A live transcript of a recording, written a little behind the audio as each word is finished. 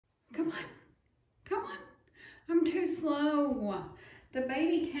I'm too slow. The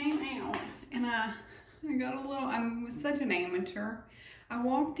baby came out and I got a little, I'm such an amateur. I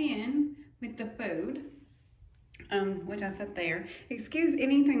walked in with the food, which I set there. Excuse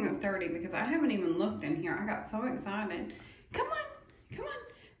anything that's dirty because I haven't even looked in here. I got so excited. Come on, come on.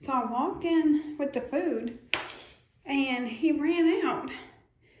 So I walked in with the food and he ran out.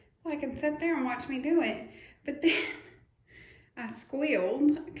 So I could sit there and watch me do it. But then I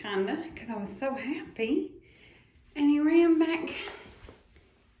squealed, kinda, because I was so happy. And he ran back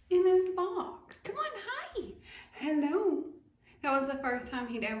in his box. Come on, hi. Hello. That was the first time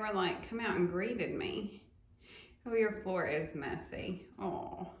he'd ever like come out and greeted me. Oh, your floor is messy.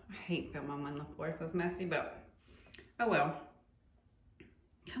 Oh, I hate filming when the floor is so messy, but oh well.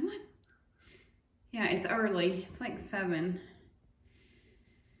 Come on. Yeah, it's early. It's like 7.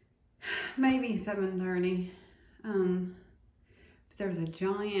 Maybe 7:30. But there's a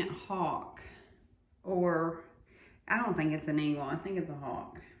giant hawk, or I don't think it's an eagle. I think it's a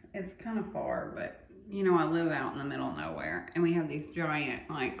hawk. It's kind of far, but you know, I live out in the middle of nowhere and we have these giant,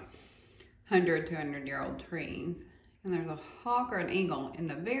 like 100, 200-year-old trees. And there's a hawk or an eagle in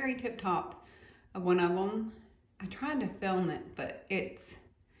the very tip top of one of them. I tried to film it, but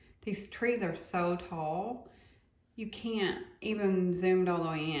these trees are so tall, you can't even zoom it all the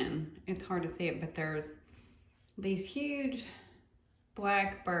way in. It's hard to see it, but there's these huge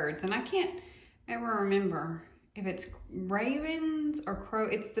black birds, and I can't ever remember if it's ravens or crow.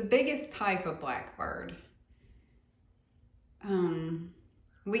 It's the biggest type of blackbird.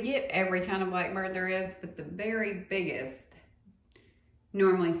 We get every kind of blackbird there is, but the very biggest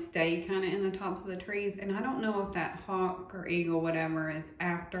normally stay kind of in the tops of the trees. And I don't know if that hawk or eagle, whatever, is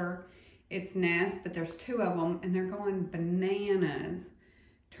after its nest, but there's 2 of them and they're going bananas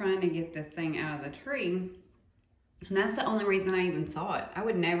trying to get this thing out of the tree. And that's the only reason I even saw it. I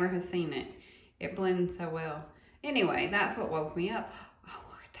would never have seen it. It blends so well. Anyway, that's what woke me up. Oh,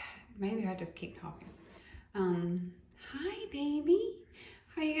 look at that. Maybe I just keep talking. Hi, baby.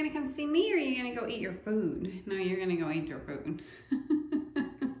 Are you gonna come see me or are you gonna go eat your food? No, you're gonna go eat your food.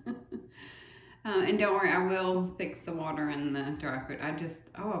 And don't worry, I will fix the water and the dry food. I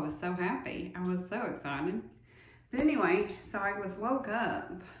was so happy. I was so excited. But anyway, so I was woke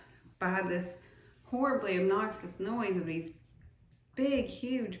up by this horribly obnoxious noise of these big,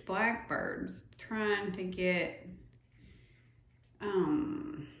 huge blackbirds trying to get,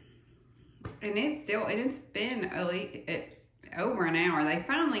 and it's been over an hour. They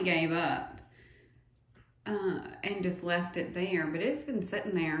finally gave up and just left it there, but it's been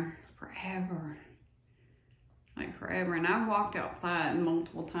sitting there forever, like forever. And I've walked outside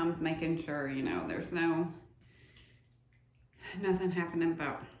multiple times making sure, you know, there's nothing happening,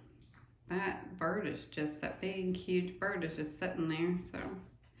 but that bird is just, that big, huge bird is just sitting there. So,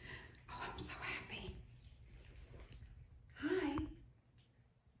 oh, I'm so happy. Hi.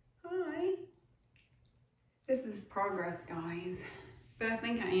 Hi. This is progress, guys. But I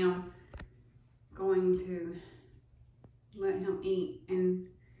think I am going to let him eat and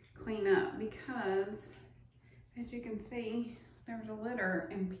clean up because, as you can see, there's a litter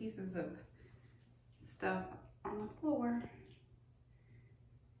and pieces of stuff on the floor.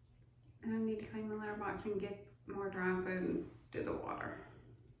 And I need to clean the litter box and get more dry food and do the water.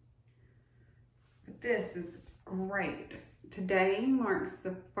 But this is great. Today marks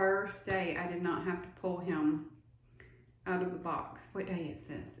the first day I did not have to pull him out of the box. What day is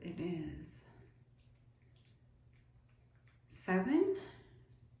this? It is 7?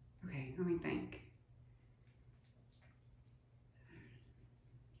 Okay, let me think.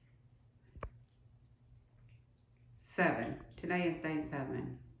 7. Today is day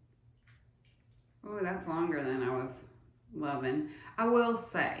 7. Oh, that's longer than I was loving. I will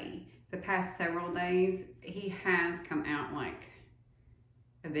say, the past several days, he has come out like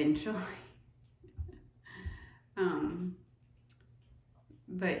eventually.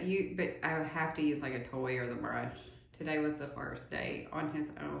 But I would have to use like a toy or the brush. Today was the first day on his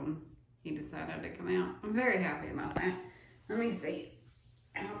own. He decided to come out. I'm very happy about that. Let me see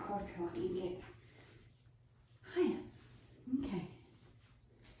how close he'll let me get. Hi. Okay.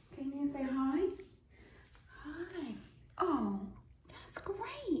 Can you say hi? Hi. Oh, that's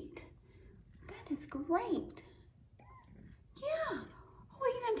great. That is great. Yeah. Oh, are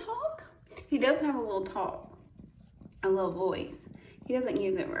you gonna talk? He does have a little talk, a little voice. He doesn't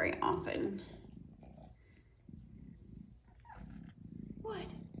use it very often. What?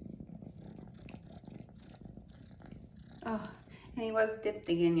 Oh, and he was dipped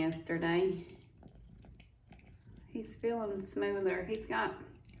again yesterday. He's feeling smoother. He's got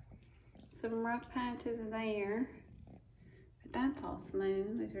some rough patches there, That's all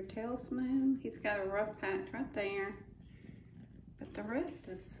smooth. Is your tail smooth? He's got a rough patch right there. But the rest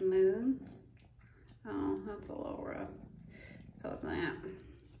is smooth. Oh, that's a little rough. So that.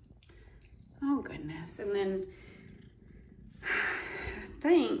 Oh goodness. And then I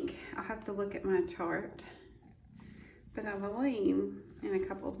think I'll have to look at my chart. But I believe in a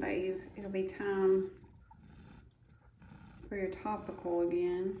couple of days it'll be time for your topical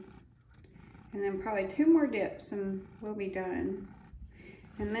again. And then probably 2 more dips and we'll be done.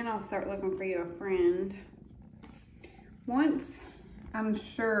 And then I'll start looking for you a friend. Once I'm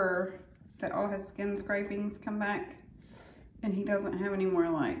sure that all his skin scrapings come back and he doesn't have any more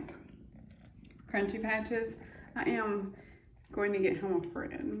like crunchy patches, I am going to get him a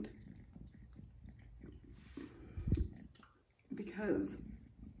friend. Because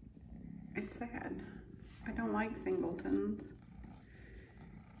it's sad. I don't like singletons.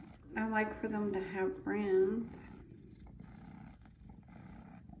 I like for them to have friends.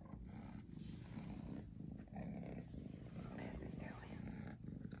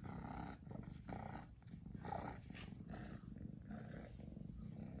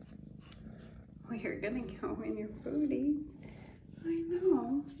 Well, you're gonna go in your foodies. I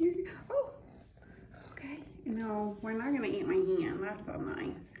know. Oh, okay. No, we're not gonna eat my hand. That's so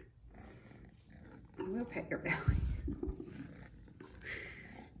nice. We'll pet your belly.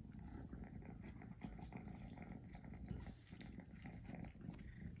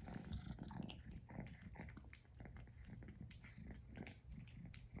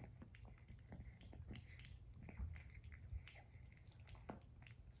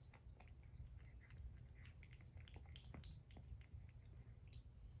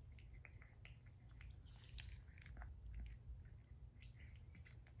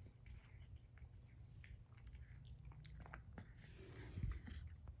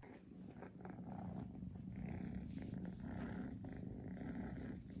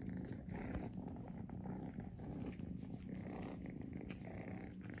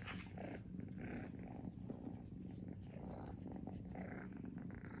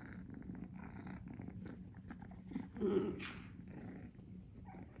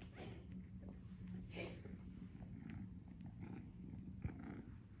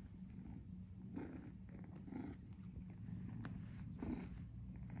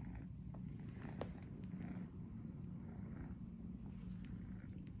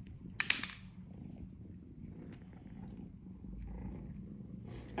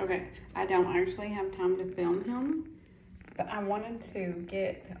 Okay, I don't actually have time to film him, but I wanted to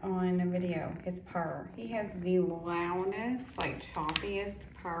get on a video his purr. He has the loudest, like choppiest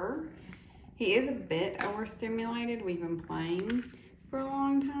purr. He is a bit overstimulated. We've been playing for a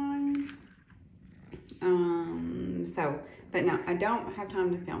long time. But no, I don't have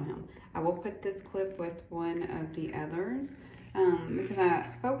time to film him. I will put this clip with one of the others because I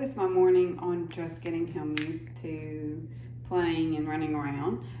focused my morning on just getting him used to playing and running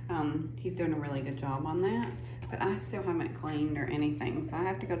around. He's doing a really good job on that, but I still haven't cleaned or anything, so I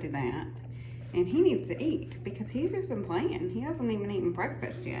have to go do that. And he needs to eat because he's just been playing. He hasn't even eaten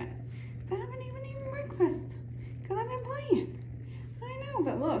breakfast yet. So I haven't even eaten breakfast because I've been playing. I know,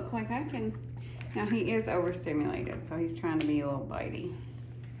 but look, like I can. Now he is overstimulated, so he's trying to be a little bitey.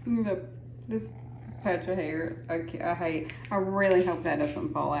 This patch of hair, I hate. I really hope that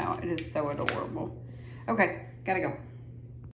doesn't fall out. It is so adorable. Okay, gotta go.